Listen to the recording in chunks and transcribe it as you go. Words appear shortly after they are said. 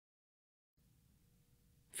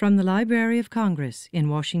From the Library of Congress in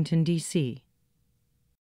Washington, D.C.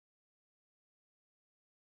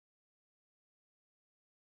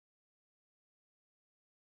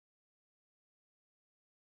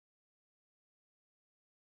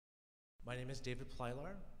 My name is David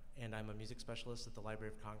Plylar, and I'm a music specialist at the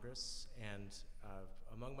Library of Congress, and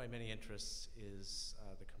among my many interests is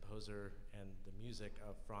the composer and the music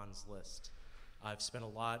of Franz Liszt. I've spent a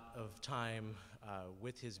lot of time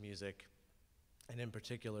with his music, and in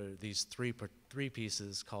particular these three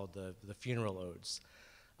pieces called the funeral odes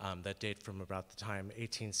that date from about the time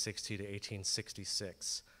 1860 to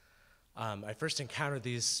 1866. I first encountered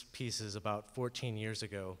these pieces about 14 years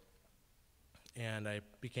ago, and I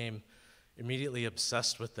became immediately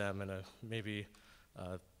obsessed with them in a maybe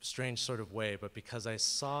strange sort of way, but because I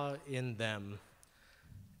saw in them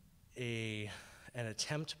an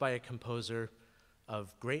attempt by a composer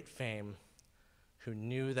of great fame who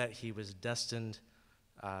knew that he was destined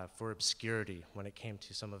for obscurity when it came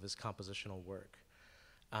to some of his compositional work.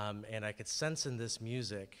 And I could sense in this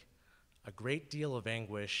music a great deal of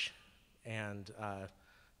anguish and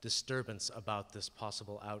disturbance about this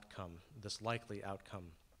possible outcome, this likely outcome.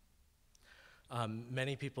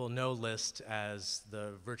 Many people know Liszt as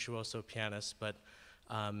the virtuoso pianist, but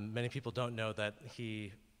many people don't know that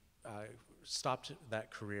he stopped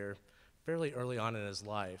that career fairly early on in his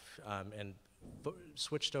life and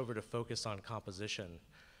switched over to focus on composition.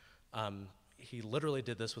 He literally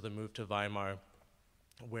did this with a move to Weimar,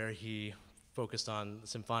 where he focused on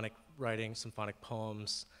symphonic writing, symphonic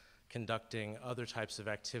poems, conducting other types of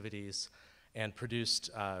activities, and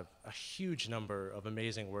produced a huge number of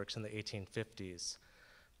amazing works in the 1850s.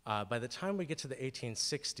 By the time we get to the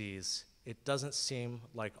 1860s, it doesn't seem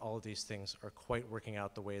like all of these things are quite working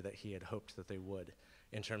out the way that he had hoped that they would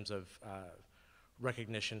in terms of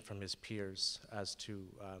recognition from his peers as to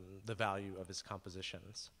the value of his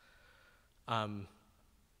compositions.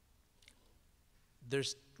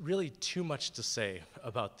 There's really too much to say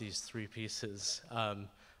about these three pieces.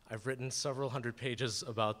 I've written several hundred pages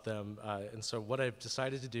about them, and so what I've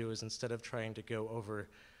decided to do is, instead of trying to go over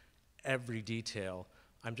every detail,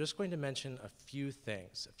 I'm just going to mention a few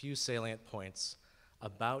things, a few salient points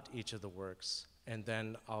about each of the works, and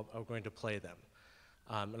then I'm going to play them.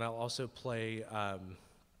 And I'll also play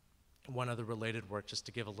one other related work just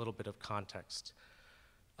to give a little bit of context.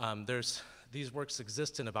 These works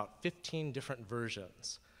exist in about 15 different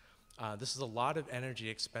versions. This is a lot of energy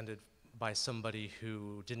expended by somebody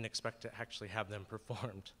who didn't expect to actually have them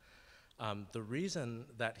performed. The reason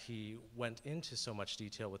that he went into so much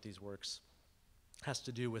detail with these works has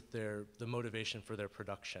to do with the motivation for their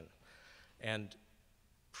production. And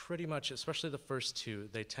pretty much, especially the first two,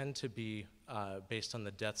 they tend to be based on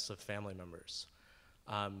the deaths of family members.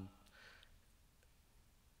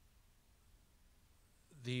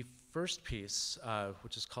 The first piece,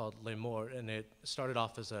 which is called Les Morts, and it started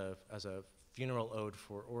off as a funeral ode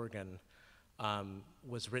for organ,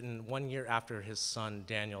 was written 1 year after his son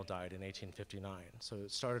Daniel died in 1859. So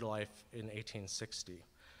it started life in 1860.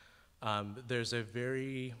 There's a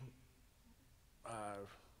very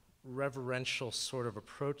reverential sort of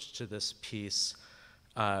approach to this piece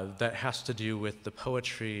that has to do with the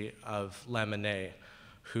poetry of Lamennais,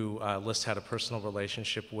 who Liszt had a personal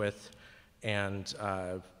relationship with, and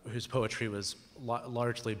whose poetry was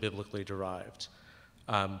largely biblically derived.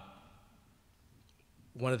 One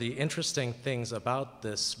of the interesting things about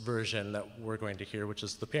this version that we're going to hear, which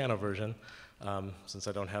is the piano version, since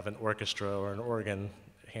I don't have an orchestra or an organ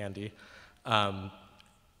handy,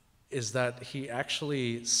 is that he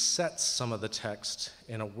actually sets some of the text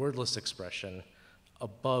in a wordless expression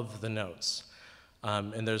above the notes.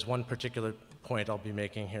 And there's one particular point I'll be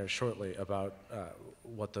making here shortly about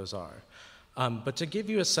what those are. But to give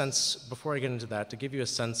you a sense, before I get into that, to give you a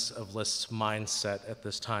sense of Liszt's mindset at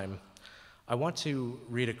this time, I want to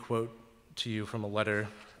read a quote to you from a letter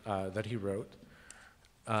that he wrote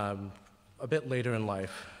a bit later in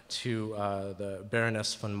life to the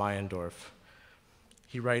Baroness von Meyendorff.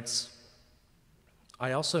 He writes,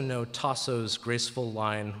 "I also know Tasso's graceful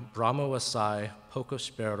line, Bramo assai, poco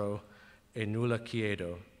spero, e nulla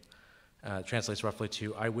chiedo." Translates roughly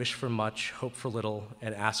to, "I wish for much, hope for little,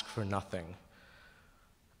 and ask for nothing.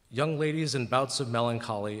 Young ladies in bouts of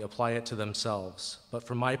melancholy apply it to themselves, but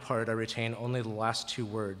for my part I retain only the last two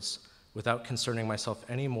words, without concerning myself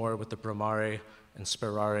any more with the bramare and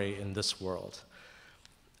sperare in this world."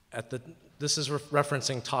 This is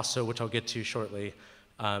referencing Tasse, which I'll get to shortly,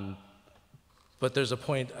 but there's a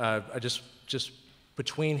point, just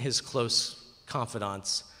between his close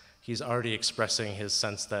confidants, he's already expressing his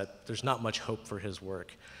sense that there's not much hope for his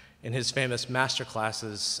work. In his famous master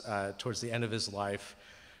classes towards the end of his life,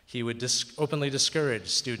 He would openly discourage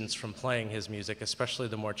students from playing his music, especially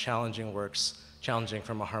the more challenging works, challenging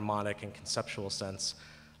from a harmonic and conceptual sense,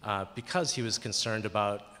 because he was concerned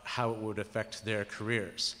about how it would affect their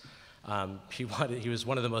careers. He was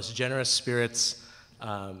one of the most generous spirits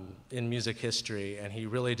in music history, and he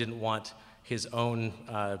really didn't want his own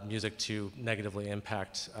music to negatively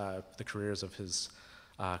impact the careers of his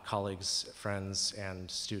colleagues, friends,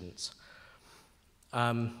 and students.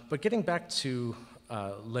 But getting back to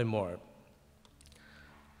Les Morts,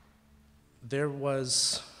 there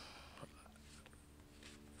was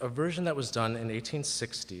a version that was done in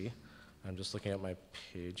 1860. I'm just looking at my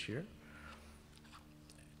page here.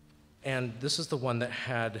 And this is the one that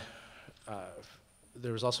had,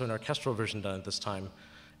 there was also an orchestral version done at this time.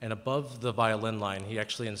 And above the violin line, he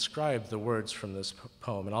actually inscribed the words from this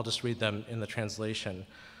poem. And I'll just read them in the translation.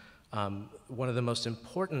 One of the most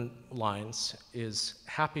important lines is,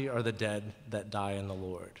 "Happy are the dead that die in the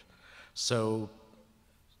Lord." So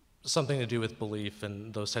something to do with belief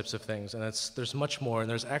and those types of things. And there's much more, and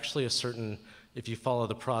there's actually a certain, if you follow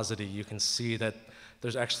the prosody, you can see that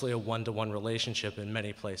there's actually a one-to-one relationship in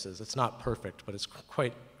many places. It's not perfect, but it's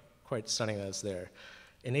quite stunning that it's there.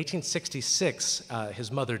 In 1866, his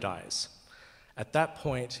mother dies. At that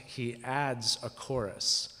point, he adds a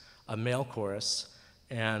chorus, a male chorus,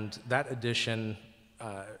 and that edition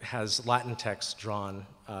has Latin texts drawn,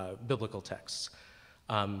 biblical texts.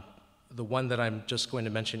 The one that I'm just going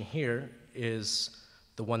to mention here is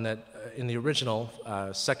the one that, in the original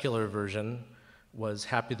secular version, was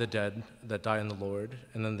 "Happy the dead that die in the Lord,"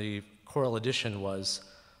 and then the choral edition was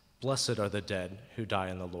 "Blessed are the dead who die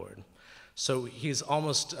in the Lord." So he's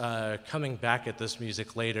almost coming back at this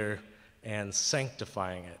music later and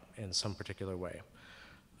sanctifying it in some particular way.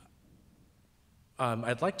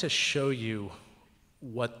 I'd like to show you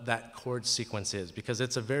what that chord sequence is, because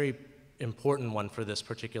it's a very important one for this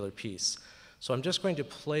particular piece. So I'm just going to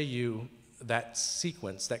play you that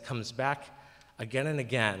sequence that comes back again and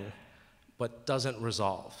again, but doesn't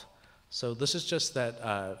resolve. So this is just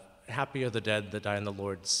that "Happy are the dead that die in the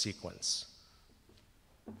Lord" sequence.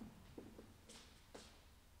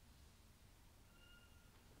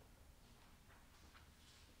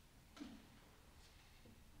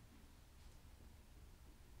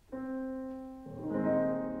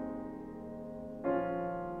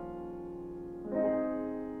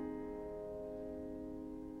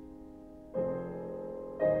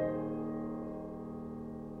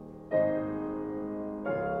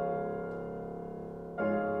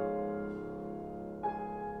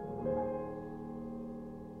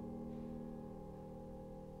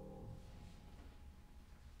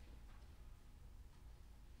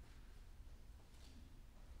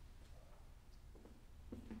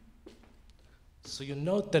 So you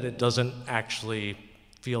note that it doesn't actually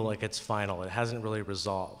feel like it's final. It hasn't really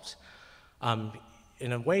resolved.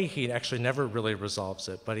 In a way, he actually never really resolves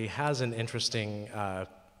it, but he has an interesting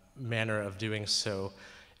manner of doing so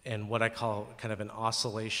in what I call kind of an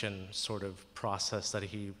oscillation sort of process that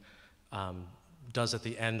he does at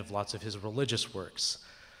the end of lots of his religious works.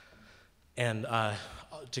 And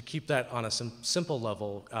to keep that on a simple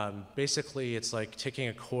level, basically it's like taking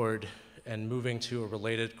a chord and moving to a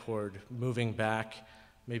related chord, moving back,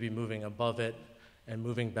 maybe moving above it, and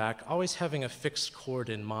moving back, always having a fixed chord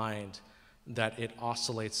in mind that it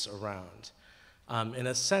oscillates around. In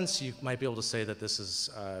a sense, you might be able to say that this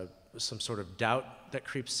is some sort of doubt that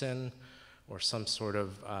creeps in, or some sort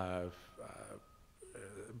of,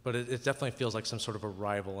 but it definitely feels like some sort of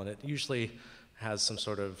arrival, and it usually has some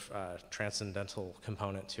sort of transcendental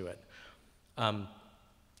component to it.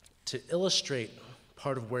 To illustrate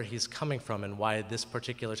part of where he's coming from and why this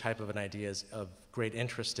particular type of an idea is of great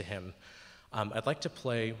interest to him, I'd like to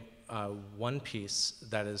play one piece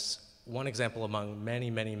that is one example among many,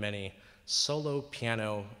 many, many solo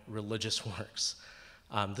piano religious works.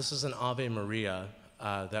 This is an Ave Maria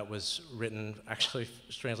that was written, actually,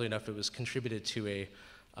 strangely enough, it was contributed to a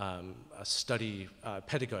study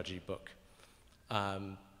pedagogy book.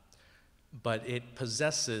 But it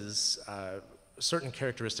possesses certain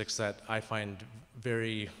characteristics that I find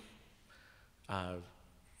very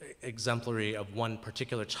exemplary of one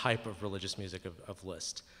particular type of religious music of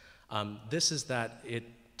Liszt. This is that it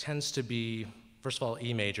tends to be, first of all,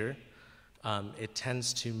 E major. It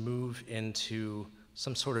tends to move into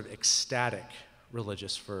some sort of ecstatic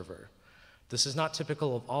religious fervor. This is not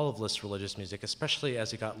typical of all of Liszt's religious music, especially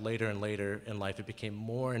as it got later and later in life. It became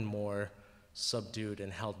more and more subdued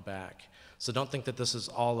and held back. So don't think that this is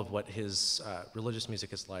all of what his religious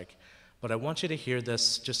music is like. But I want you to hear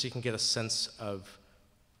this just so you can get a sense of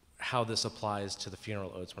how this applies to the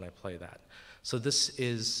funeral odes when I play that. So this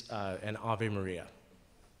is an Ave Maria.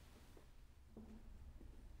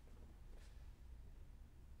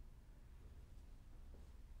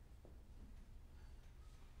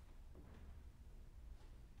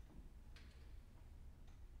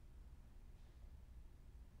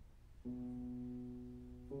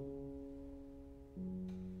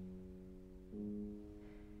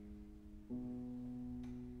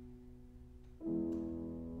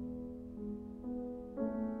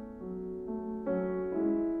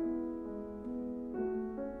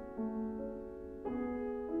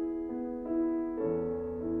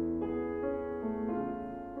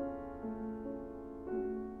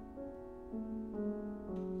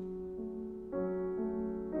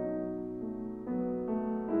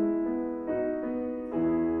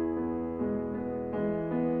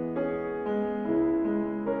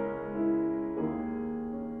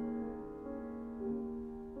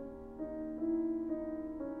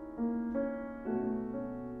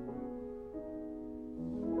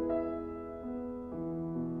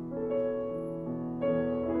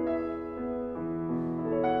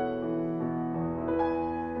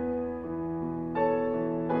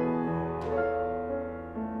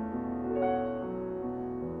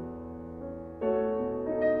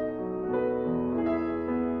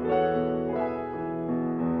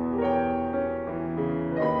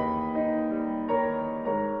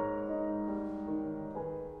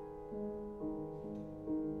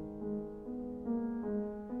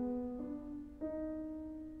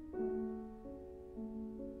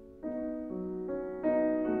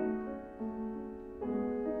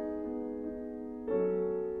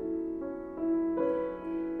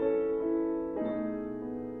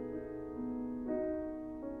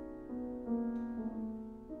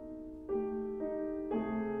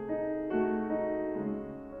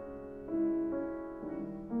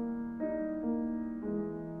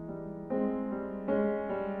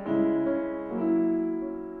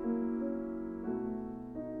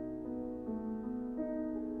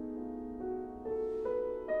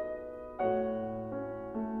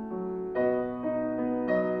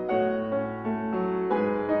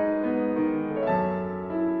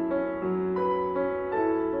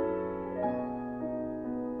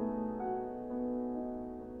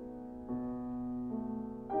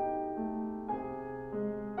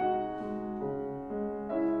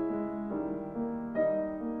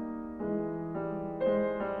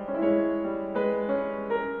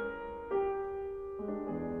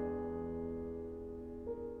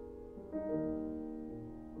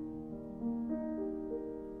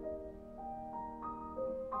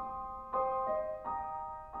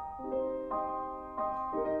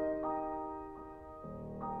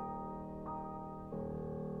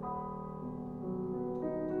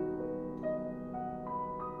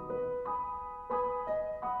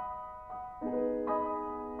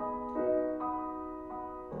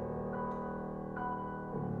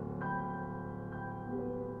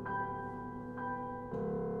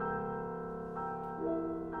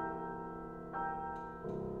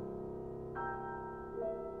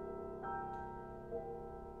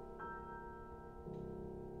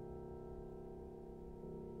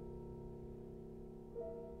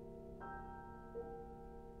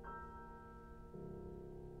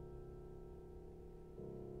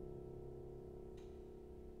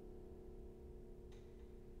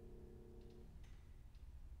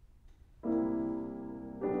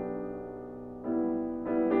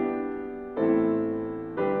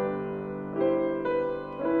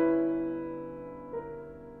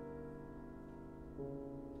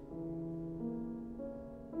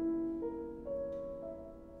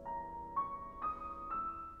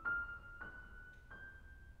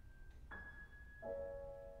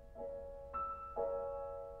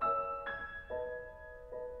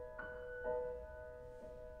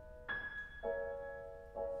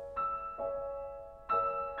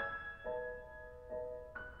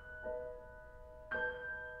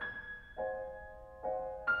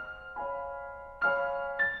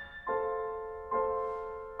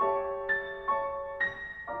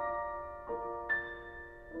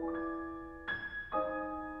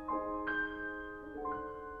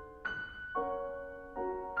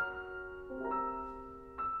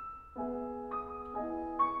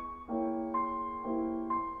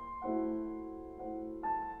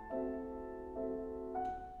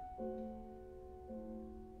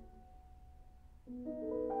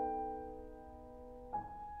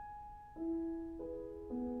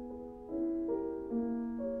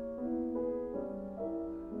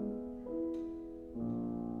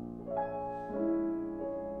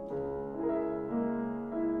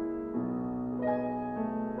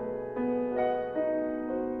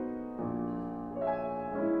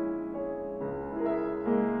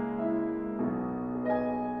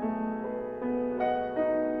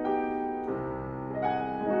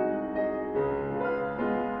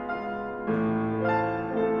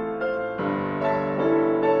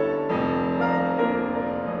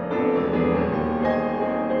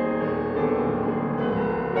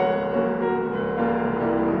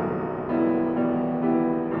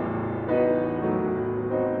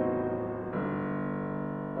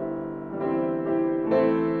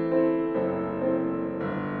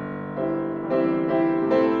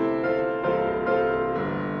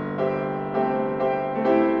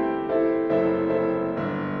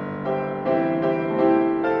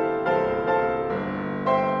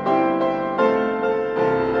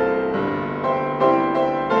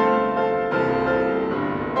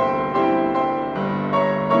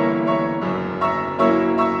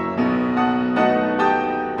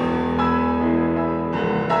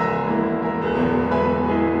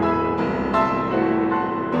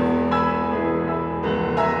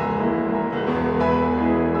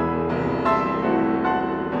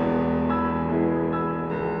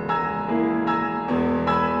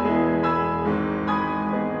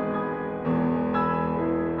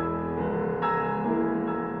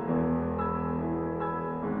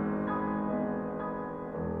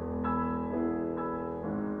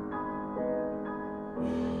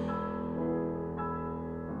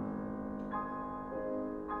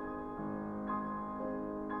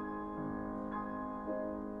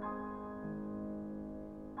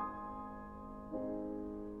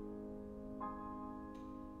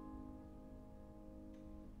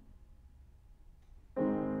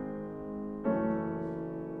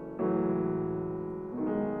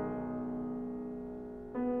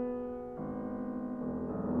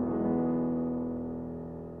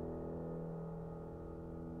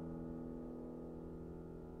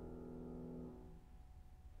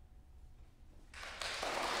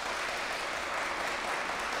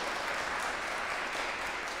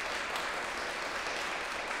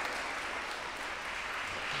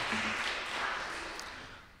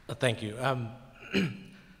 Thank you.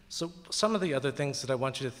 So some of the other things that I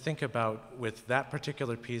want you to think about with that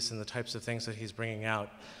particular piece and the types of things that he's bringing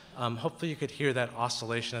out, hopefully you could hear that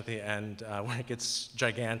oscillation at the end where it gets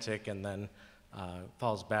gigantic and then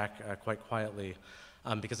falls back quite quietly,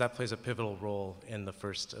 because that plays a pivotal role in the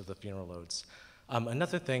first of the funeral odes.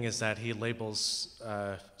 Another thing is that he labels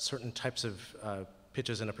certain types of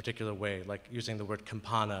pitches in a particular way, like using the word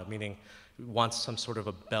campana, meaning he wants some sort of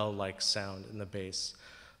a bell-like sound in the bass.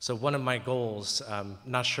 So one of my goals,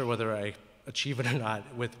 not sure whether I achieve it or not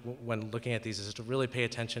when looking at these, is to really pay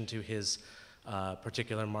attention to his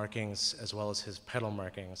particular markings as well as his pedal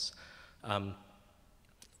markings.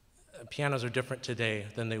 Pianos are different today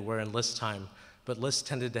than they were in Liszt time, but Liszt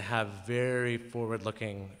tended to have very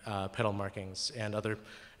forward-looking pedal markings, and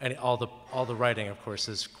all the writing, of course,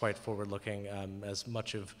 is quite forward-looking, as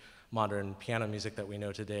much of modern piano music that we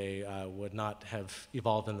know today would not have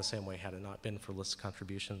evolved in the same way had it not been for Liszt's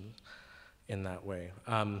contribution in that way.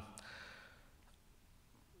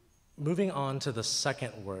 Moving on to the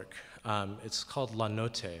second work, it's called La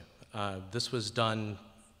Notte. This was done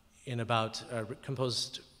in about,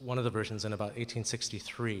 composed one of the versions in about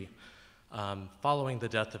 1863, following the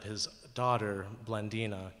death of his daughter,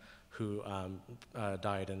 Blandina, who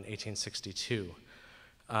died in 1862.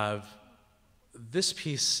 This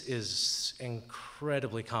piece is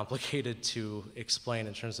incredibly complicated to explain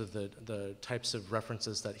in terms of the types of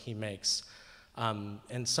references that he makes.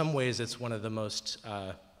 In some ways, it's one of the most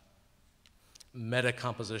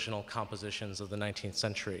meta-compositional compositions of the 19th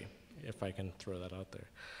century, if I can throw that out there.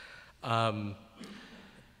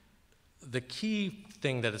 The key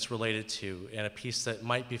thing that it's related to, and a piece that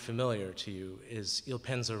might be familiar to you, is Il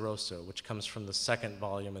Penseroso, which comes from the second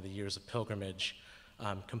volume of the Years of Pilgrimage,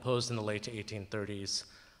 composed in the late 1830s,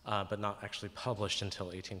 but not actually published until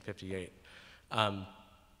 1858.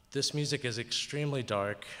 This music is extremely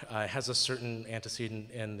dark. It has a certain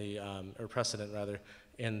antecedent in the, or precedent rather,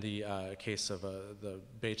 in the case of the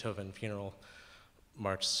Beethoven funeral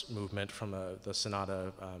march movement from the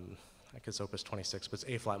sonata, I guess opus 26, but it's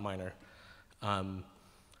A flat minor.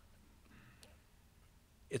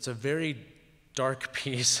 It's a very dark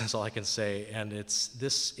piece, is all I can say, and it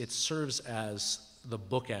serves as the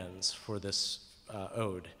bookends for this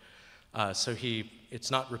ode. So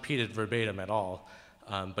it's not repeated verbatim at all,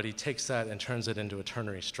 but he takes that and turns it into a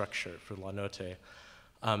ternary structure for La Notte.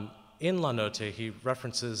 In La Notte, he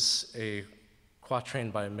references a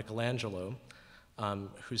quatrain by Michelangelo,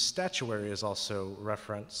 whose statuary is also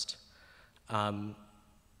referenced.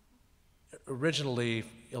 Originally,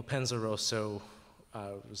 Il Penseroso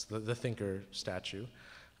was the thinker statue.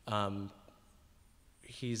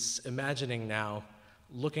 He's imagining now,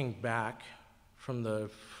 looking back from the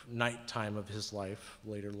nighttime of his life,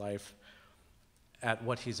 later life, at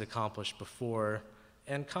what he's accomplished before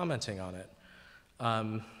and commenting on it.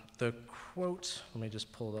 The quote, let me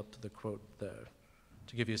just pull up the quote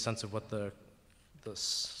to give you a sense of what the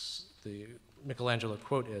Michelangelo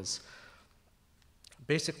quote is.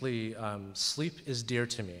 Basically, sleep is dear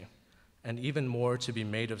to me, and even more to be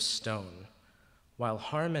made of stone. While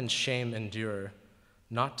harm and shame endure,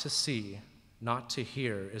 not to see, not to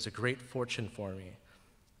hear is a great fortune for me.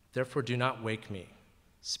 Therefore do not wake me,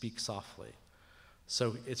 speak softly.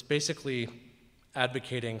 So it's basically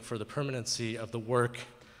advocating for the permanency of the work,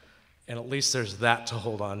 and at least there's that to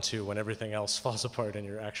hold on to when everything else falls apart in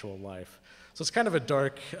your actual life. So it's kind of a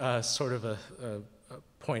dark sort of a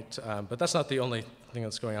point, but that's not the only thing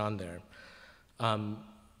that's going on there.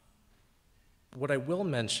 What I will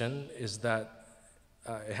mention is that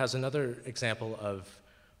it has another example of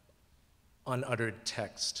unuttered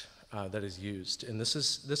text that is used, and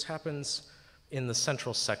this happens in the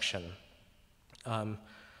central section.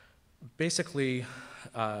 Basically,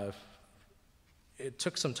 it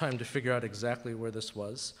took some time to figure out exactly where this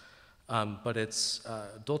was, but it's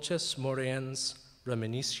Dulces Moriens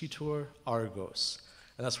Reminiscitur Argos,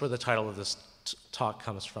 and that's where the title of this talk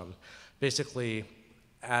comes from. Basically,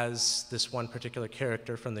 as this one particular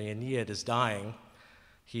character from the Aeneid is dying,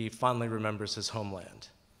 he fondly remembers his homeland.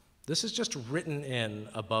 This is just written in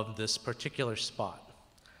above this particular spot.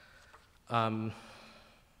 Let me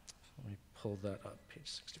pull that up,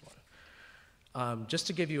 page 61. Just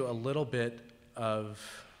to give you a little bit of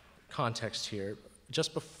context here,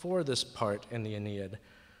 just before this part in the Aeneid,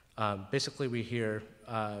 basically we hear,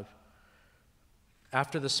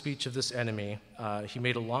 after the speech of this enemy, he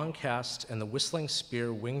made a long cast, and the whistling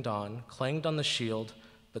spear winged on, clanged on the shield,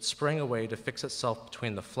 but sprang away to fix itself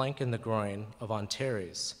between the flank and the groin of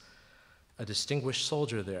Antares, a distinguished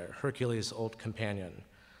soldier there, Hercules' old companion.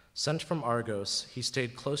 Sent from Argos, he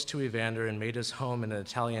stayed close to Evander and made his home in an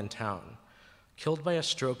Italian town. Killed by a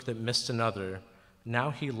stroke that missed another,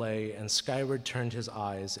 now he lay and skyward turned his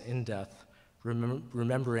eyes in death,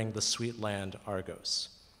 remembering the sweet land Argos.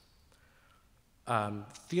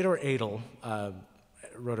 Theodore Adel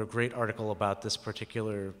wrote a great article about this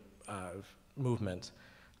particular movement,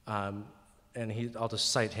 and I'll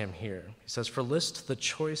just cite him here. He says, "For Liszt, the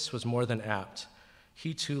choice was more than apt.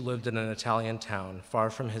 He too lived in an Italian town, far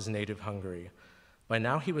from his native Hungary. By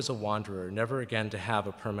now he was a wanderer, never again to have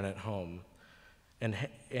a permanent home.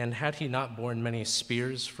 And had he not borne many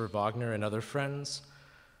spears for Wagner and other friends?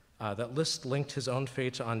 That Liszt linked his own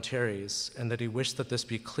fate to Antares, and that he wished that this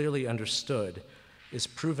be clearly understood, is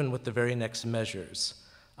proven with the very next measures.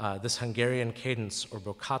 This Hungarian cadence, or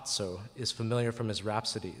boccazzo, is familiar from his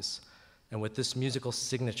rhapsodies, and with this musical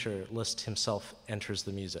signature, Liszt himself enters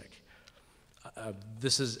the music."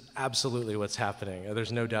 This is absolutely what's happening.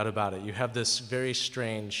 There's no doubt about it. You have this very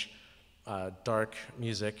strange, dark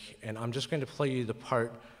music, and I'm just going to play you the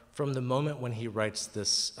part from the moment when he writes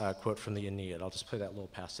this quote from the Aeneid. I'll just play that little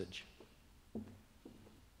passage.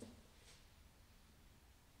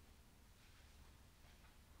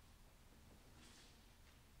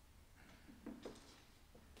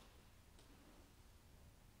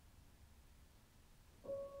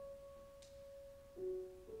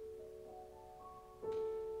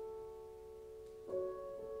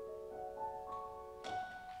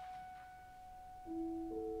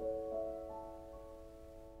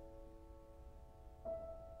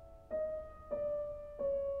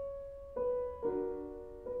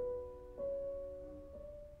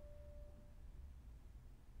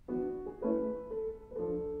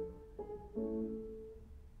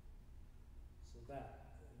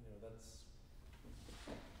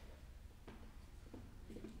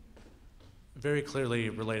 very clearly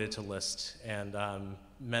related to Liszt and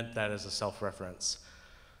meant that as a self-reference.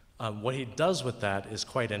 What he does with that is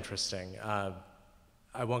quite interesting.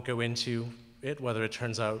 I won't go into it, whether it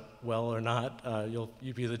turns out well or not.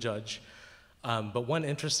 You be the judge. But one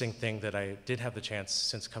interesting thing that I did have the chance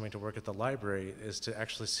since coming to work at the library is to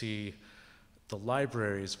actually see the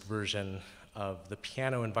library's version of the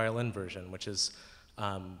piano and violin version, which is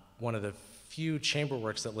one of the few chamber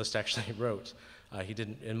works that Liszt actually wrote. He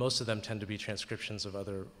didn't, and most of them tend to be transcriptions of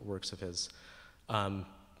other works of his.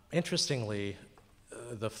 Interestingly,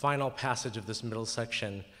 the final passage of this middle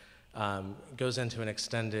section goes into an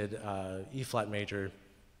extended E-flat major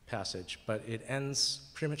passage, but it ends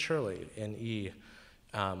prematurely in E,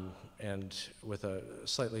 and with a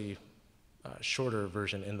slightly shorter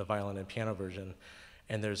version in the violin and piano version.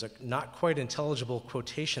 And there's a not quite intelligible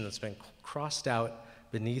quotation that's been crossed out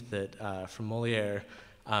beneath it from Molière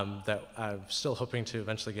that I'm still hoping to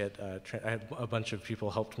eventually get. I had a bunch of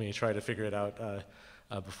people helped me try to figure it out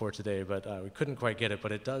before today, but we couldn't quite get it.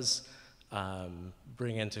 But it does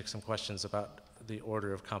bring into some questions about the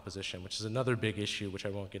order of composition, which is another big issue, which I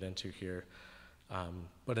won't get into here,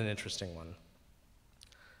 but an interesting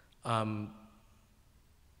one.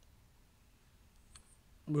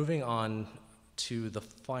 Moving on to the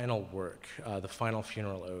final work, the final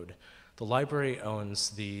funeral ode. The library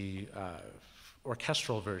owns the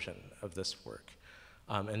orchestral version of this work.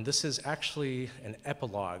 And this is actually an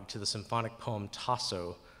epilogue to the symphonic poem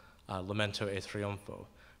Tasse, Lamento e Trionfo,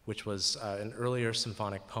 which was an earlier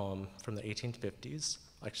symphonic poem from the 1850s.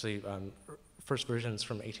 Actually, first version is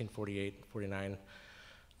from 1848, 49.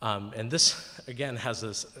 And this, again, has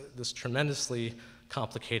this tremendously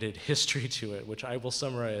complicated history to it, which I will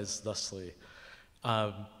summarize thusly.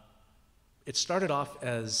 It started off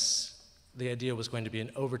as the idea was going to be an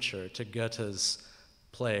overture to Goethe's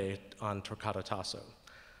play on Toccata Tasso.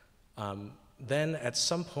 Then at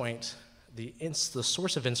some point, the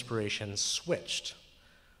source of inspiration switched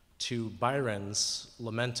to Byron's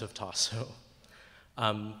Lament of Tasso.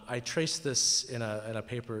 I traced this in a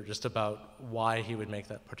paper just about why he would make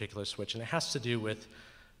that particular switch, and it has to do with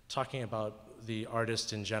talking about the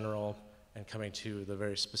artist in general and coming to the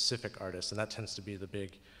very specific artist, and that tends to be the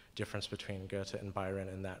big difference between Goethe and Byron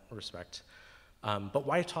in that respect. But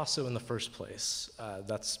why Tasso in the first place?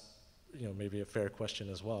 That's maybe a fair question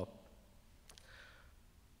as well.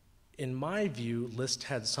 In my view, Liszt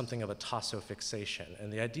had something of a Tasso fixation,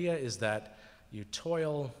 and the idea is that you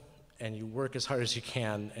toil and you work as hard as you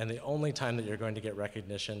can, and the only time that you're going to get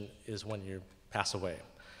recognition is when you pass away.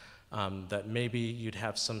 That maybe you'd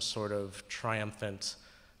have some sort of triumphant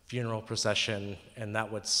funeral procession, and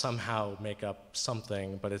that would somehow make up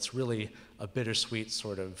something, but it's really a bittersweet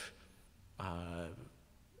sort of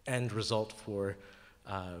end result for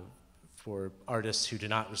artists who do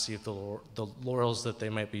not receive the laurels that they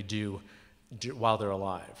might be due while they're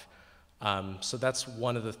alive. So that's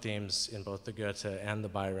one of the themes in both the Goethe and the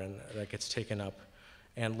Byron that gets taken up.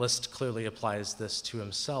 And Liszt clearly applies this to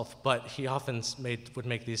himself, but he often would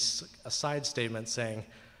make these aside statements saying,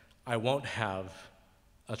 I won't have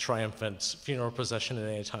a triumphant funeral procession at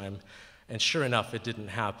any time. And sure enough, it didn't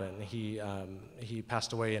happen. He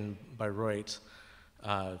passed away in Bayreuth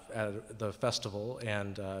at the festival,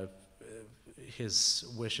 and his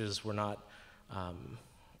wishes were not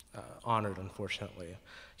honored, unfortunately.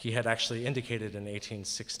 He had actually indicated in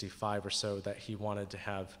 1865 or so that he wanted to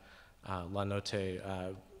have La Notte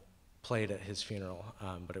played at his funeral,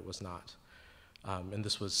 but it was not. And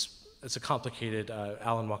it's a complicated,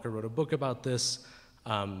 Alan Walker wrote a book about this.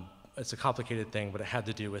 It's a complicated thing, but it had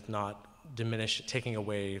to do with not taking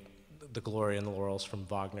away the glory and the laurels from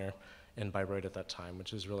Wagner and Bayreuth at that time,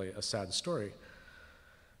 which is really a sad story.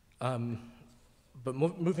 But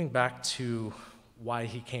moving back to why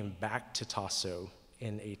he came back to Tasso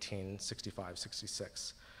in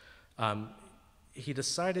 1865-66, he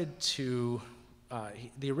decided to,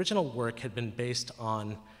 the original work had been based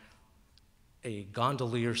on a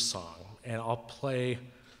gondolier song, and I'll play,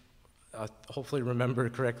 hopefully remember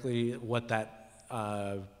correctly what that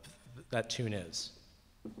tune is.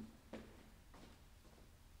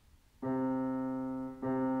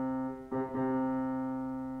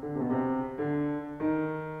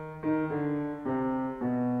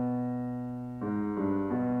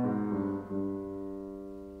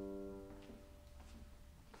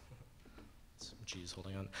 G's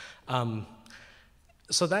holding on.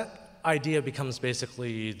 So that idea becomes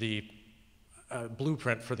basically the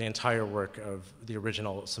blueprint for the entire work of the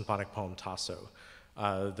original symphonic poem Tasso.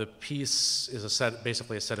 The piece is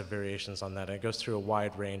basically a set of variations on that, and it goes through a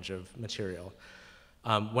wide range of material.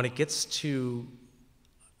 When it gets to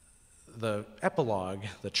the epilogue,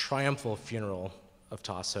 the triumphal funeral of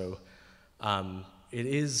Tasso, it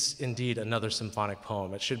is indeed another symphonic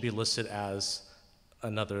poem. It should be listed as the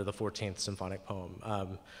 14th symphonic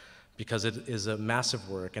poem, because it is a massive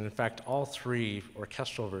work. And in fact, all three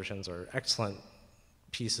orchestral versions are excellent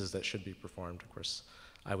pieces that should be performed. Of course,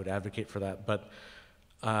 I would advocate for that. But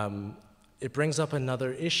it brings up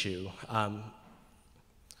another issue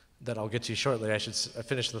that I'll get to shortly. I should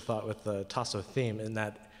finish the thought with the Tasso theme, in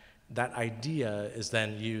that idea is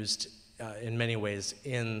then used in many ways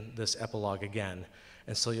in this epilogue again.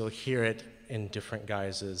 And so you'll hear it in different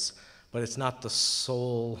guises, but it's not the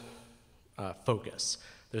sole focus.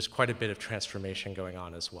 There's quite a bit of transformation going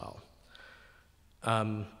on as well.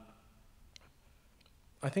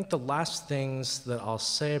 I think the last things that I'll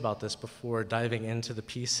say about this before diving into the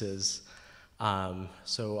pieces,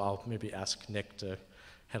 so I'll maybe ask Nick to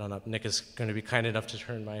head on up. Nick is going to be kind enough to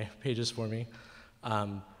turn my pages for me.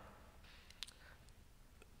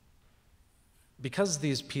 Because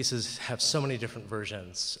these pieces have so many different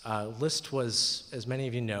versions, Liszt was, as many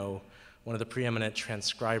of you know, one of the preeminent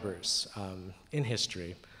transcribers in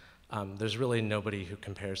history. There's really nobody who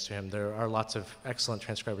compares to him. There are lots of excellent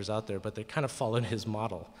transcribers out there, but they kind of followed his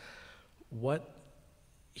model. What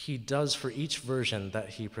he does for each version that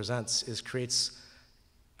he presents is creates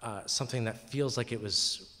something that feels like it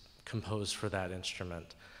was composed for that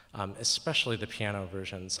instrument, especially the piano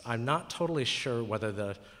versions. I'm not totally sure whether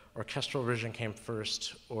the orchestral version came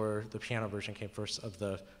first or the piano version came first of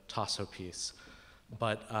the Tasso piece,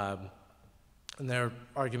 but and there are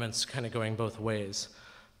arguments kind of going both ways.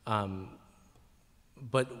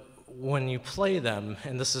 But when you play them,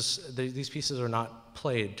 and these pieces are not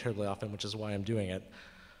played terribly often, which is why I'm doing it,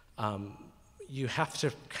 you have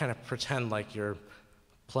to kind of pretend like you're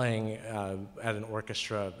playing at an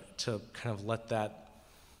orchestra to kind of let that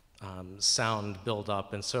sound build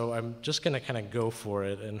up. And so I'm just going to kind of go for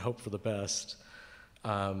it and hope for the best.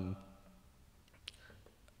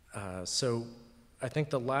 So I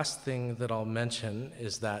think the last thing that I'll mention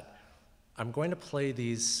is that I'm going to play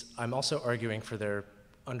these. I'm also arguing for their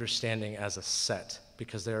understanding as a set,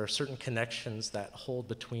 because there are certain connections that hold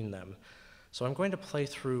between them. So I'm going to play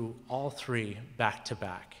through all three back to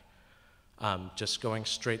back, just going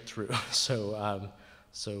straight through. So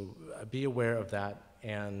be aware of that,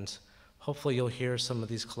 and hopefully you'll hear some of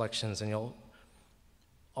these collections, and you'll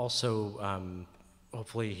also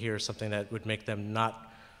hopefully hear something that would make them not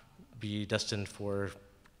be destined for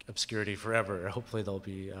obscurity forever. Hopefully they'll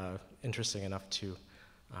be interesting enough to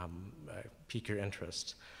pique your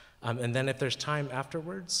interest. And then if there's time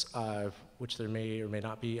afterwards, which there may or may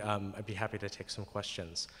not be, I'd be happy to take some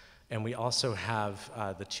questions. And we also have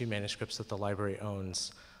the two manuscripts that the library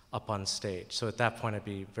owns up on stage. So at that point, I'd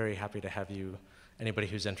be very happy to have you, anybody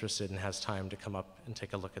who's interested and has time, to come up and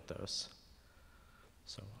take a look at those.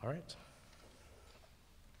 So, all right.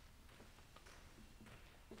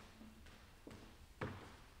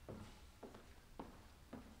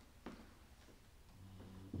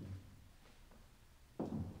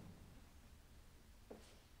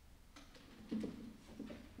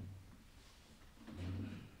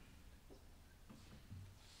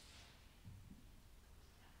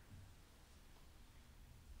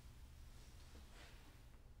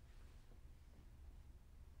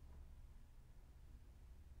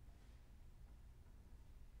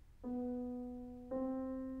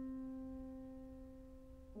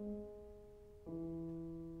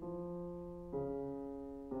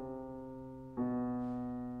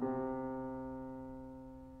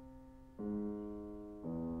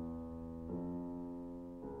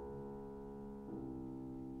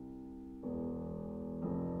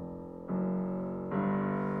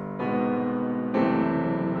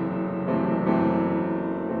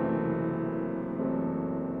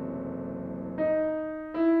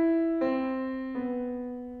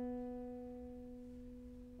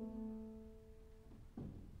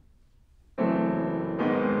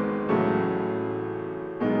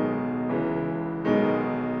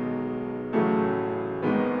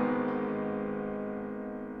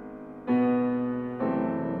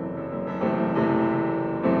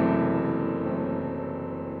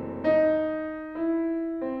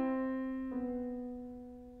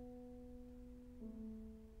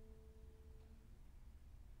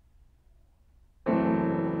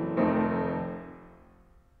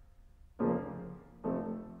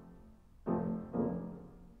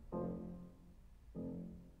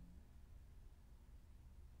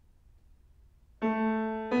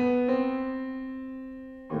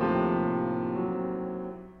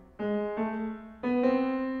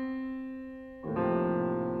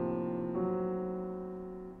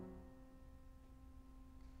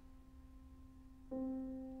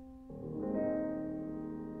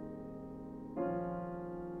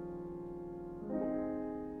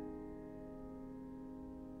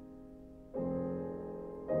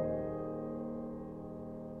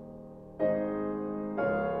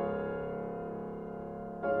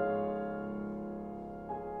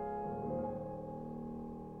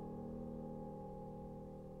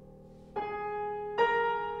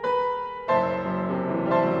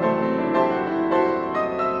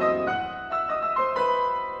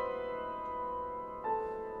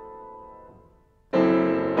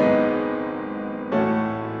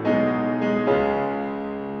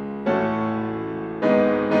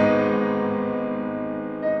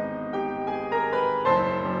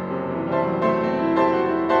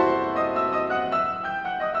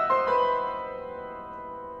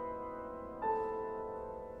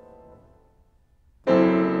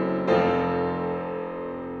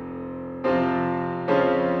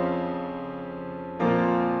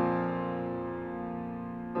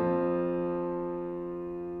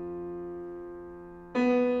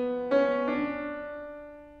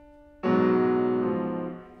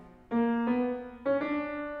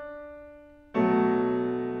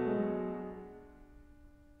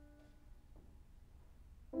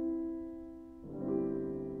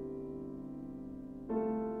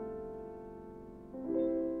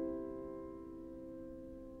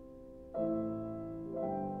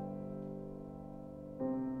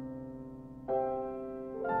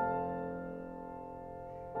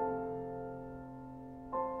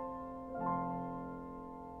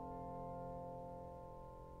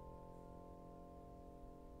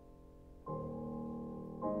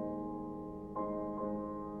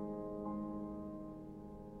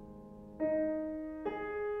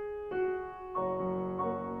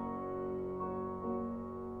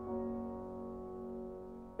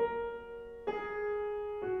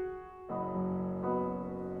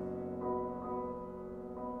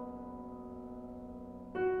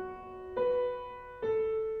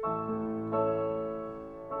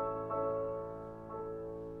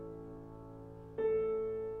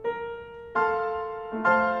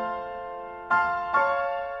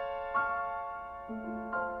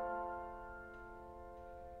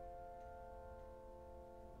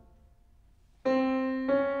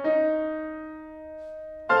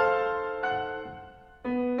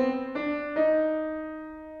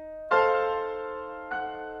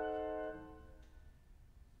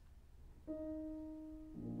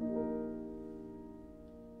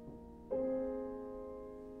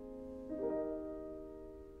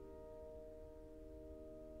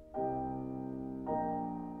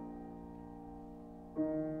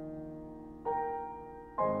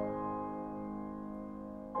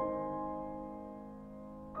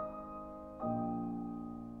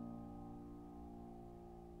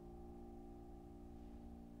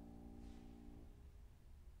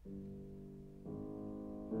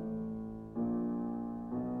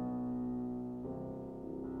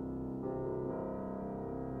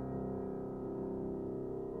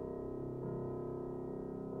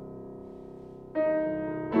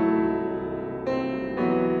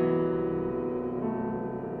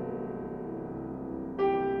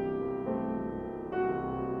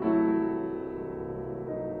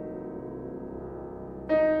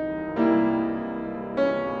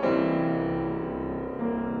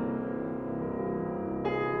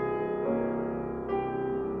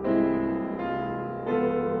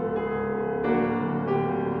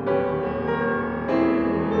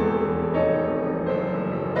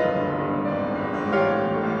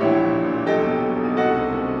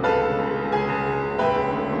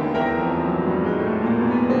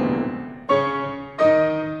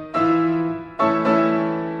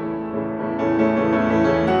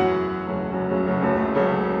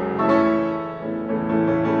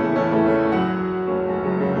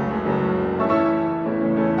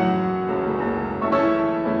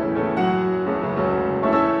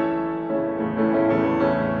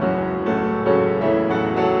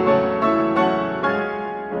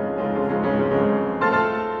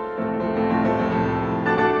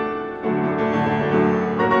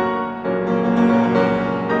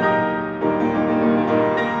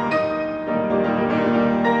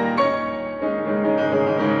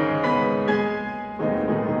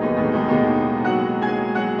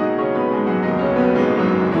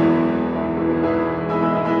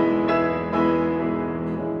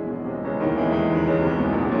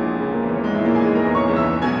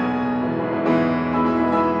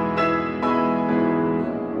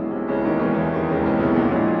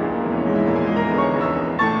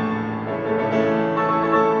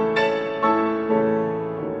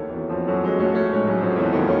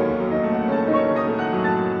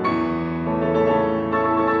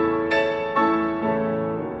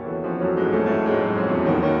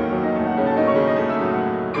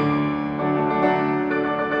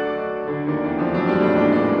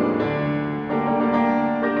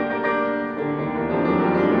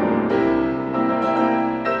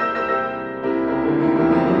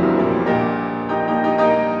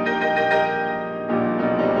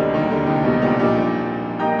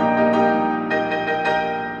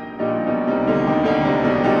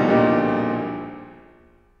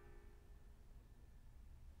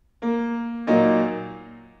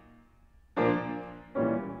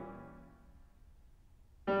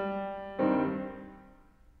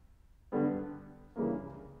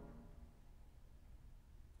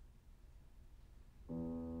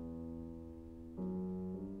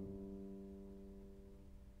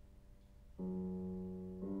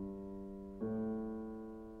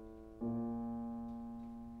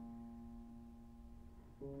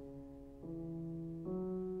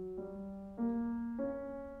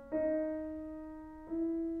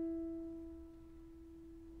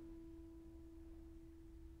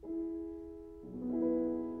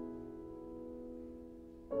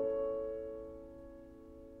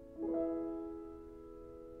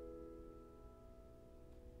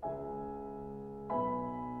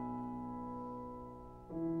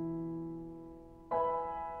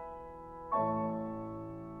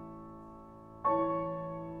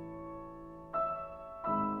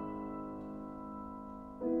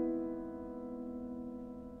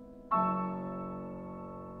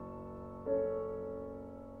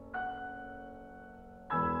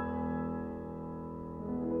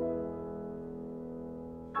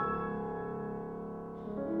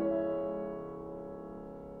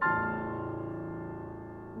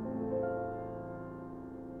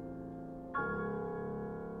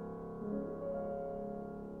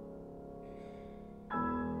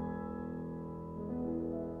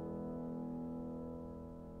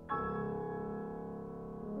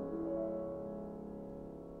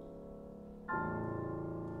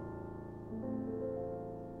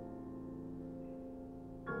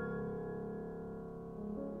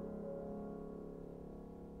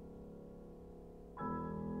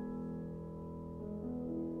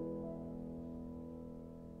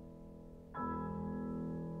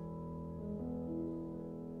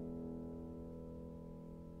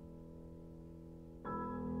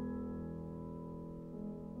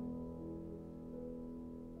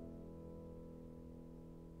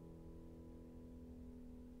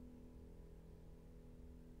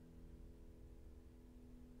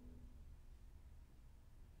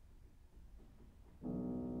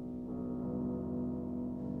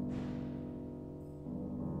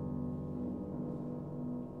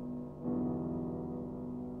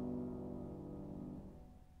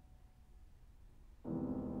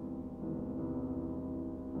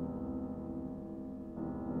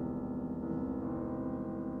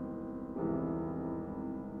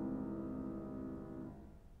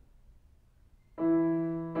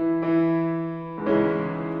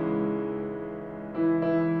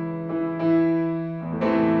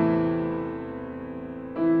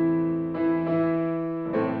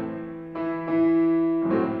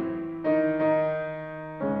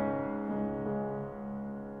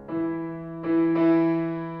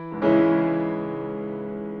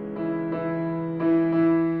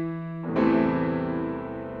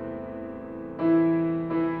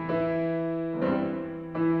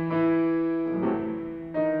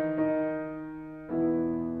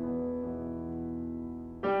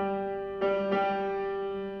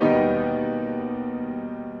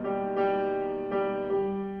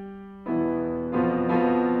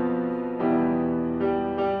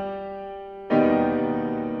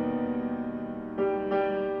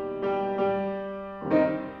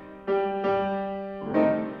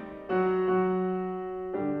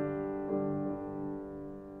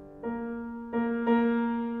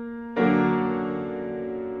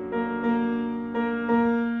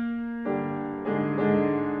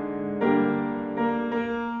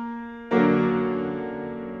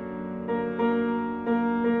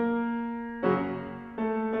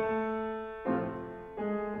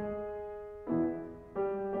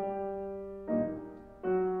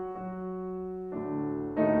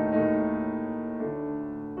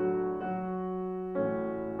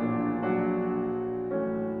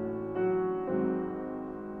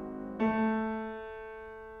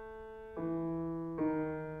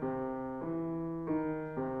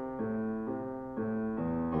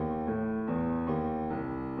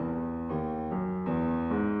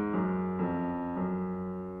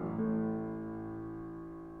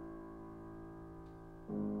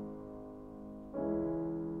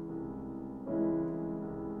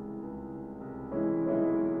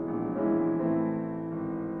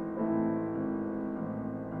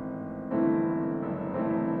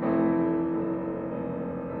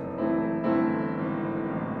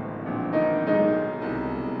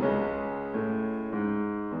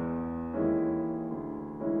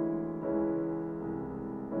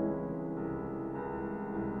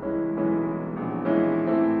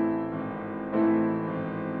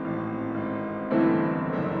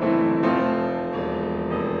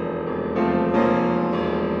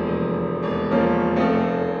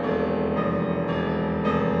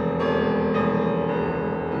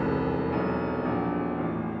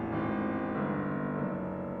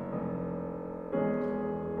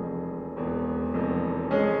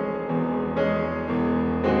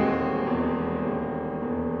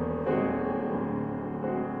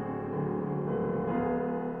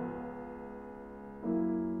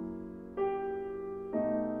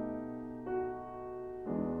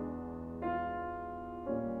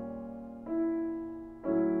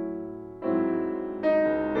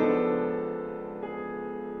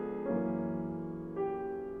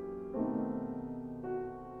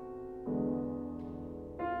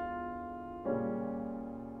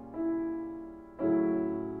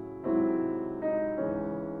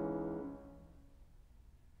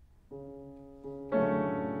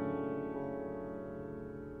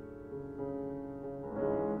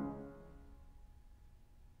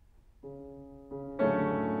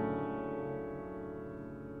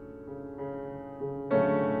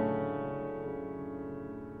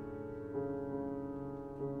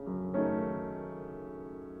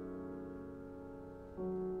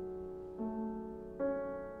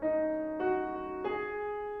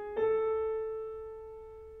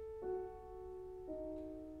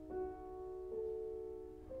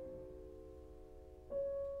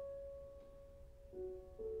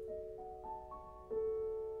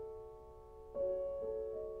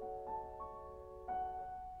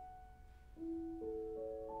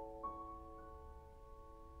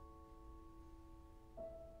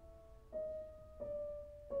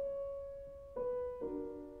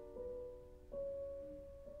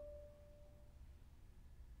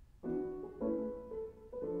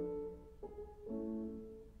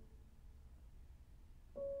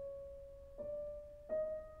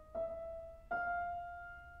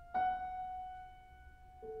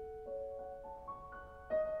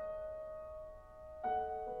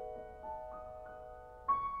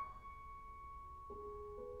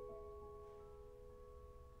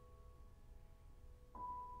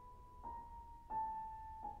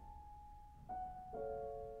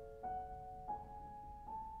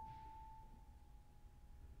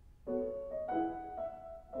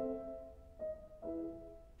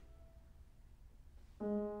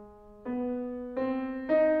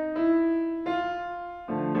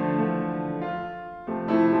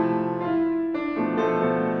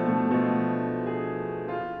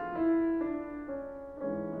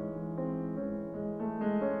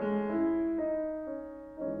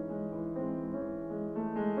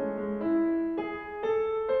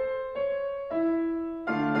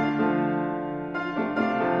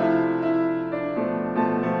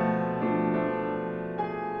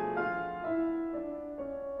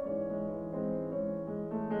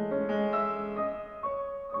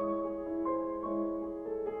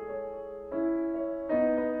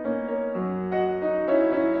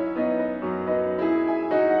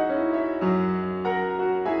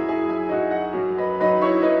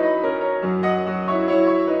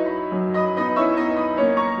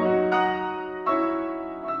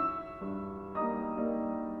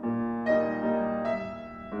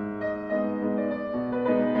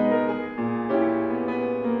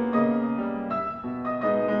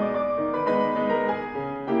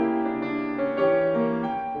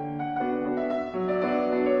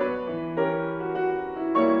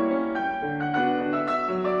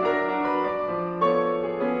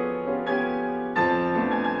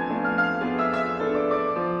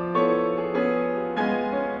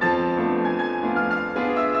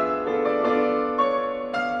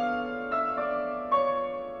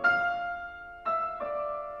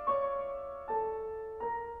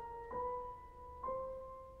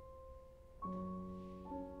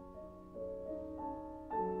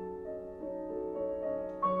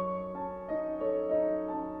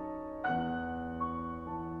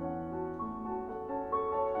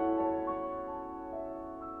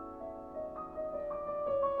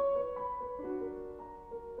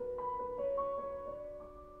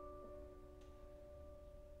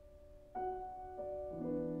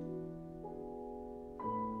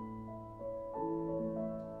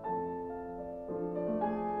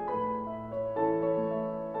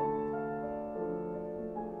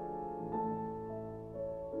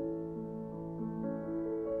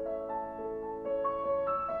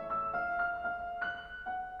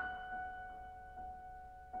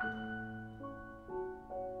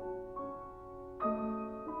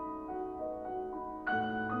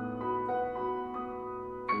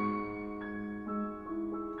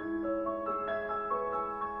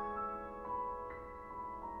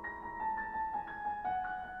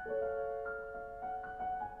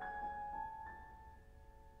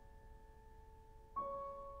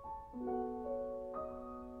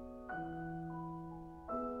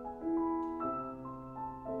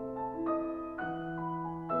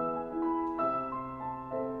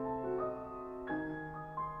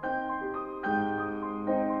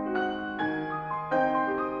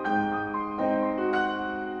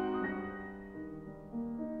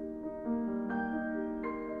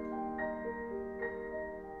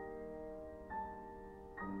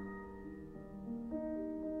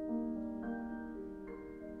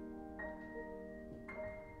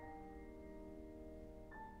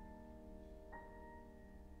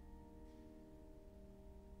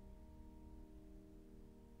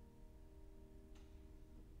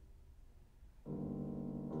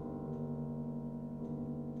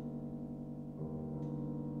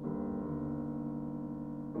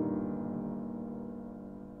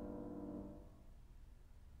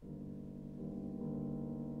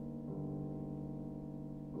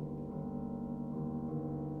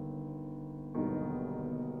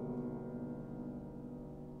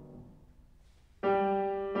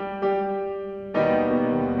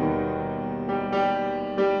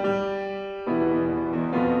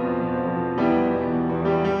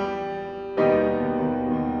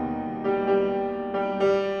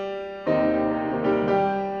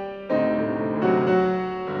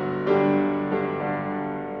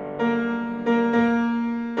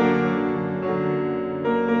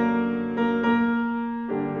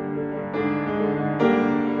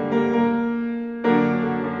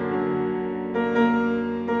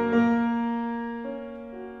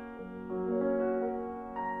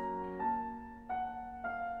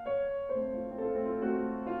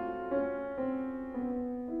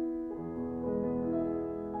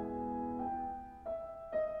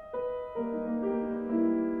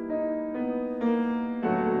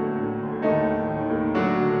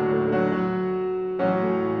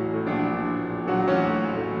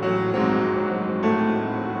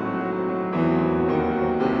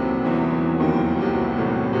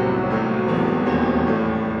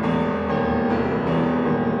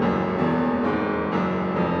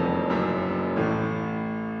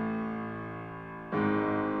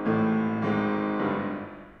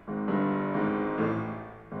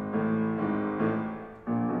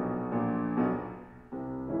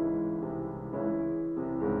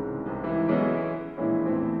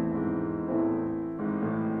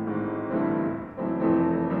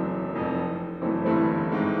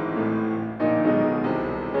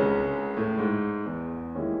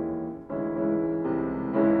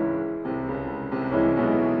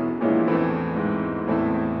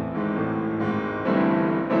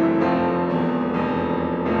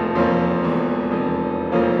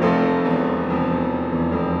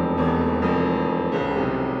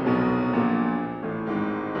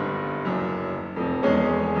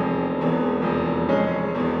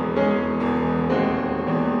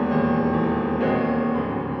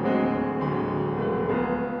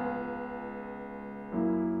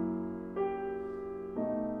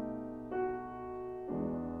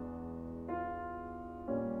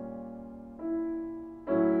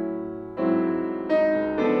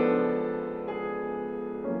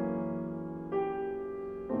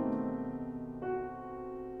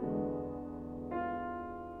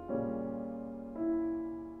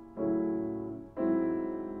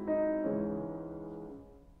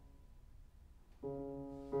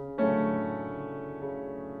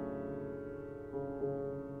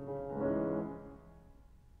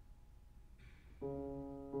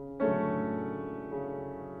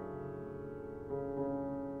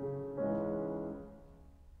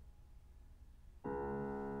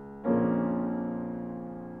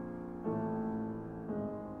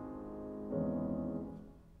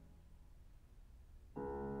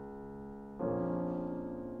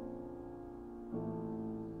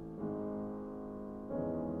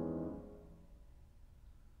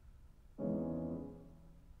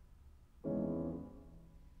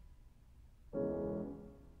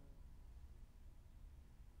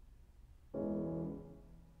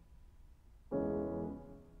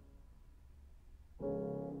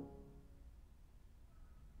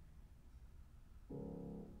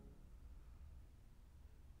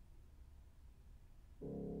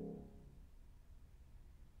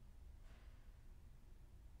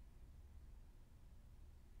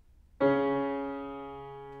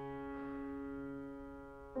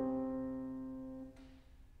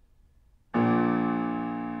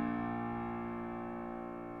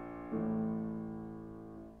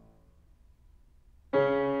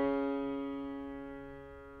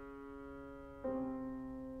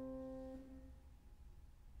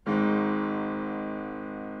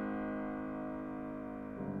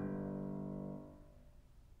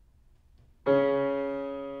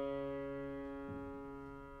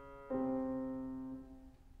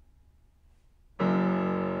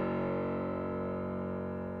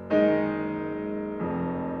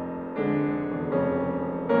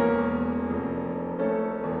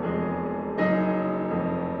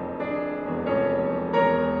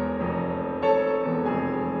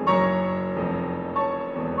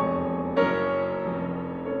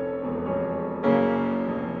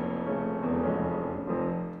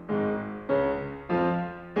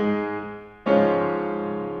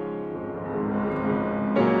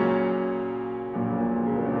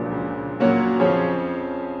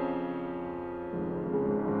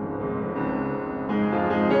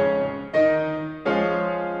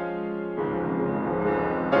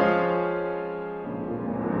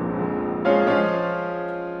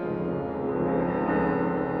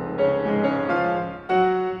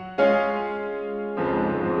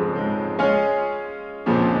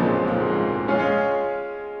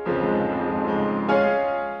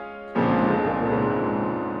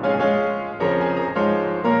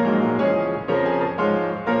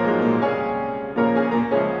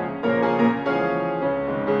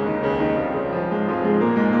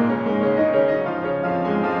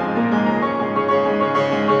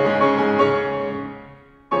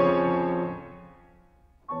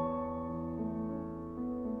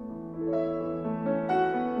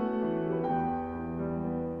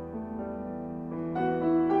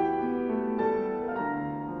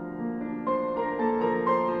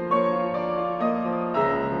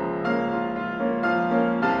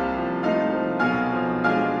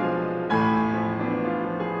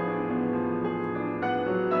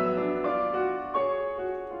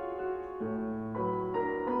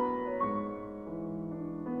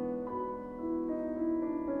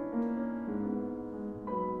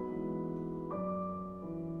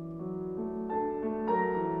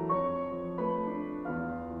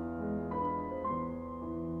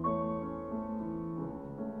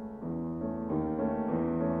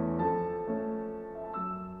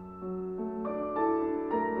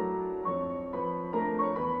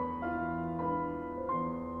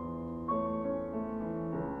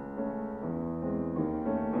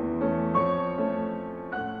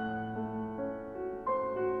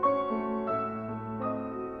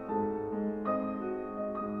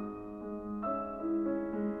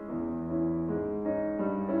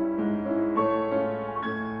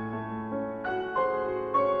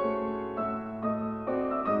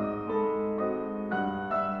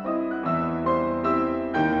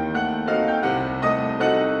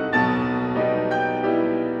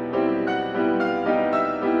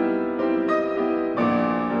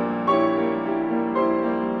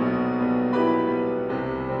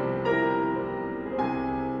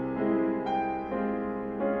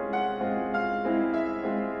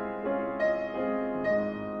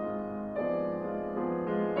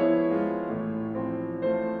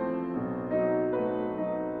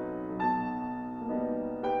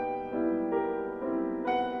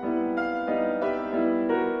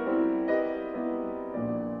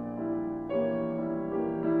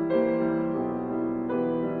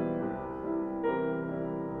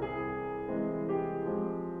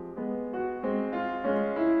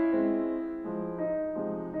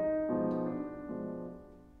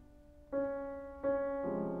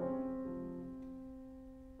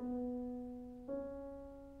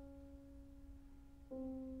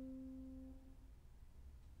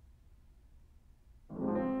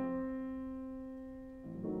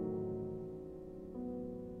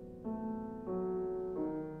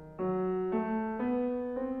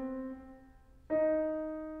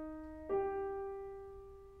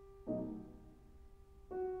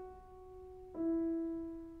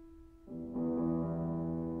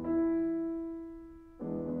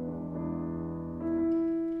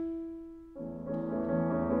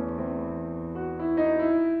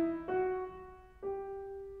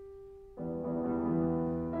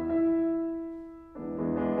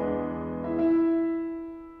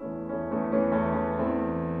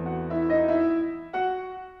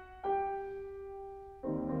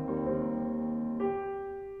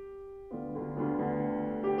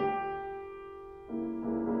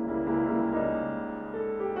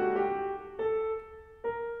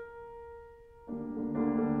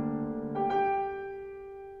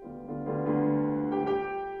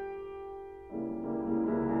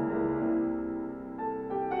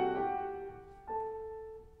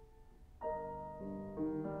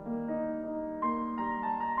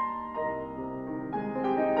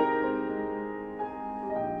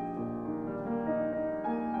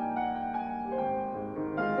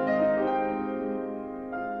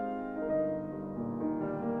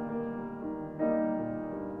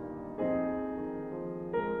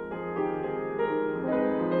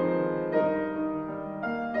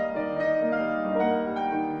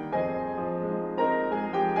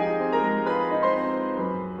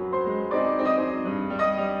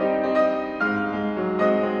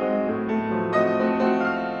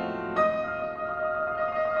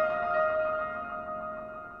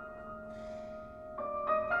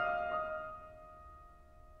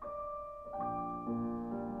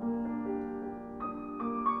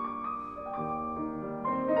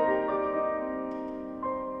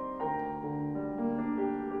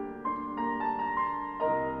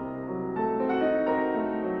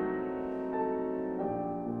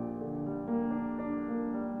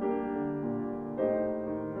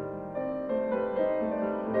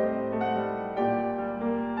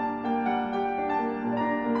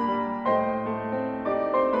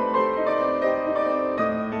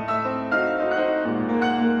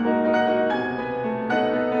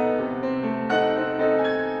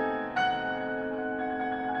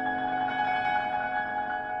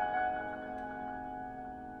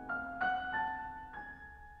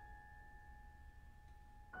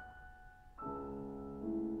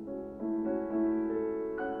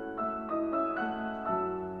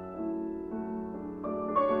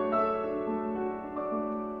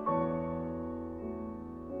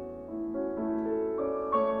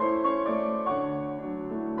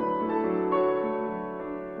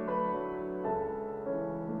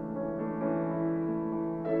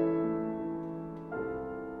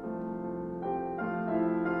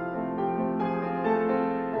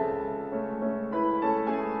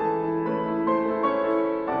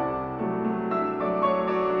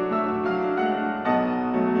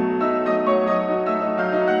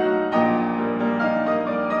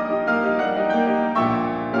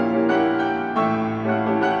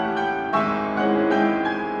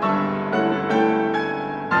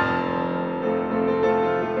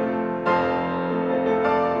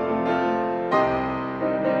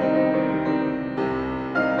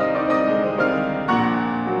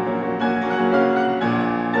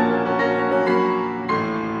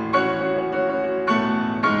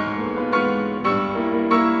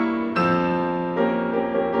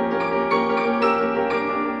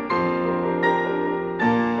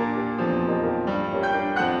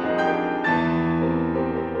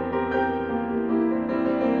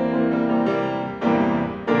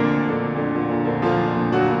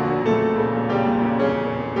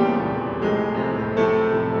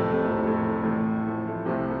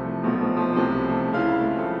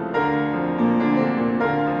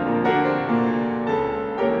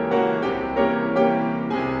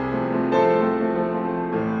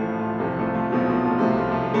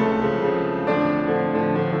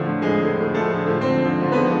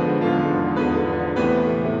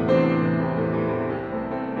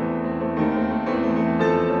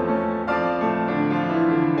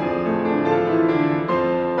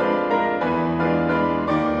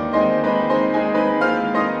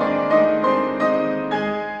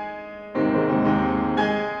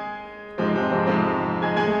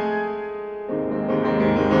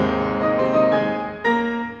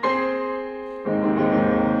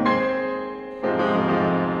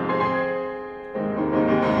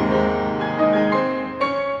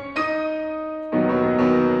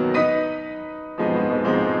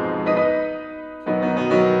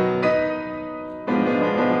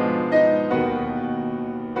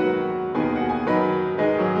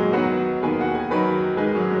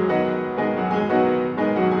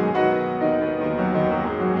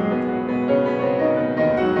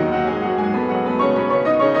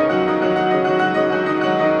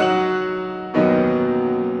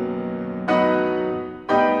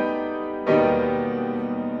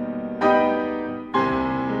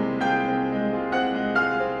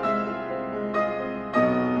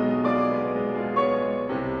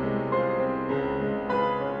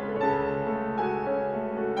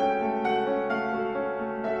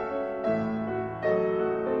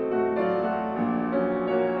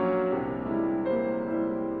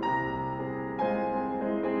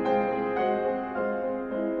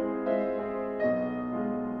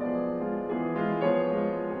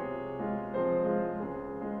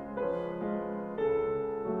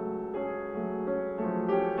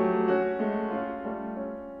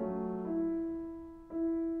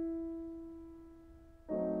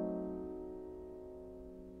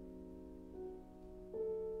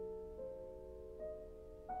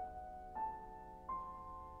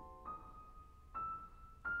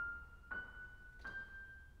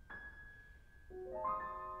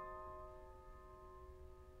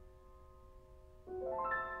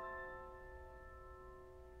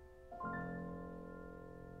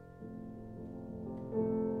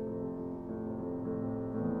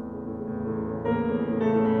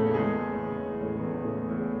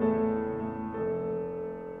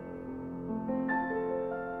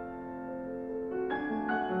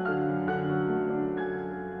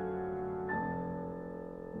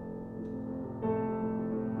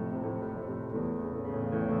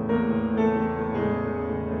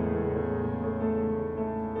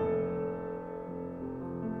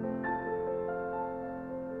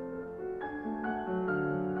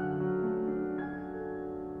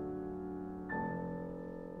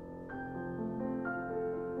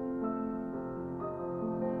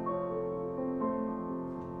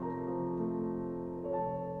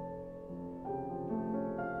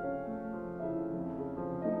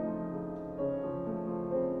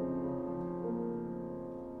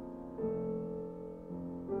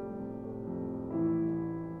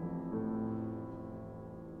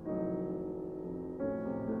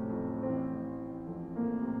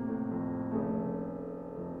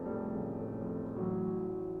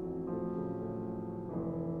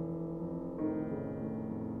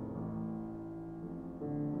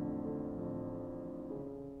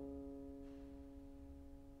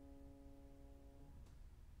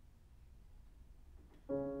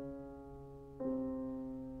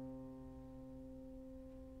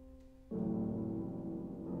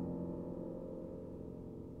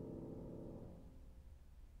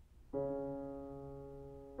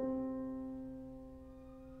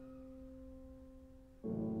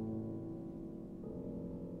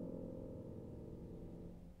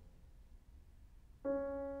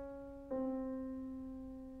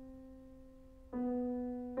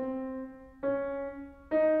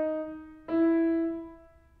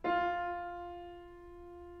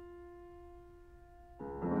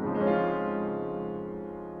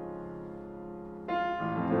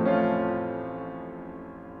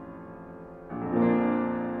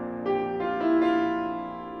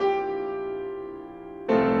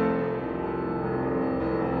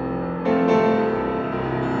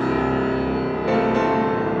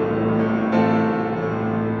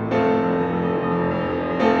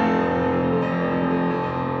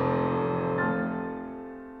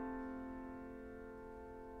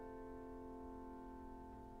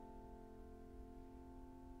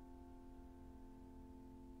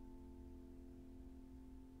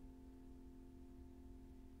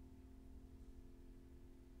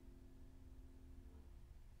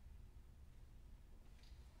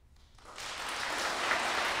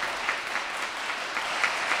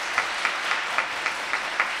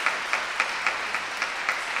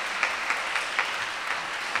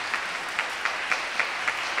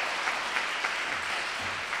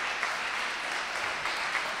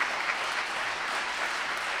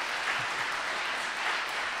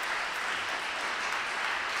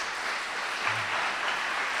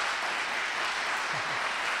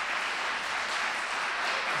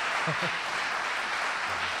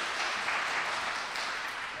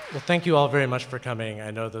 Well, thank you all very much for coming.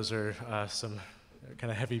 I know those are some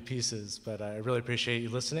kind of heavy pieces, but I really appreciate you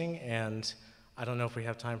listening. And I don't know if we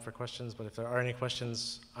have time for questions, but if there are any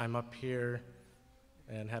questions, I'm up here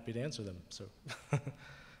and happy to answer them. So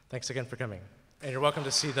thanks again for coming. And you're welcome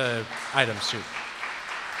to see the items too.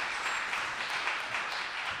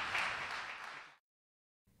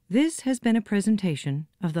 This has been a presentation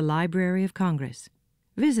of the Library of Congress.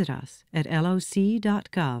 Visit us at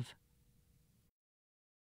loc.gov.